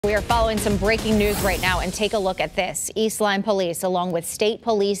We are following some breaking news right now, and take a look at this. East Lyme Police, along with state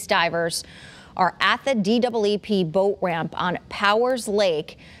police divers, are at the DEEP boat ramp on Powers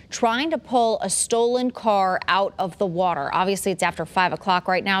Lake trying to pull a stolen car out of the water. Obviously, it's after 5 o'clock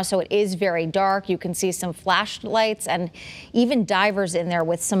right now, so it is very dark. You can see some flashlights and even divers in there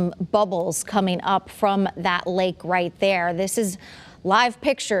with some bubbles coming up from that lake right there. This is live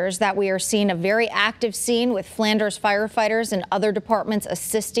pictures that we are seeing, a very active scene with Flanders firefighters and other departments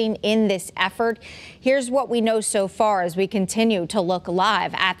assisting in this effort. Here's what we know so far as we continue to look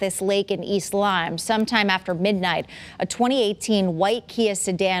live at this lake in East Lyme. Sometime after midnight, a 2018 white Kia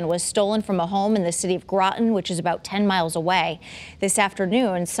sedan was stolen from a home in the city of Groton, which is about 10 miles away. This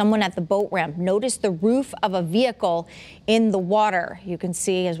afternoon, someone at the boat ramp noticed the roof of a vehicle in the water. You can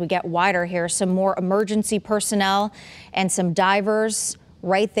see as we get wider here, some more emergency personnel and some divers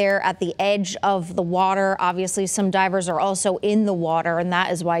right there at the edge of the water. Obviously, some divers are also in the water, and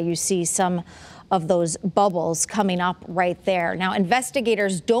that is why you see some of those bubbles coming up right there. Now,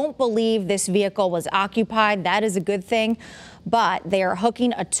 investigators don't believe this vehicle was occupied. That is a good thing, but they are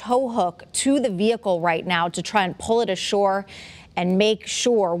hooking a tow hook to the vehicle right now to try and pull it ashore and make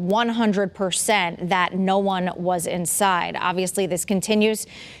sure 100% that no one was inside. Obviously, this continues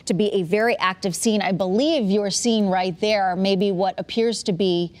to be a very active scene. I believe you're seeing right there maybe what appears to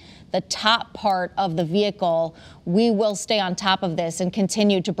be the top part of the vehicle. We will stay on top of this and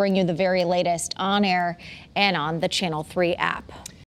continue to bring you the very latest on air and on the Channel 3 app.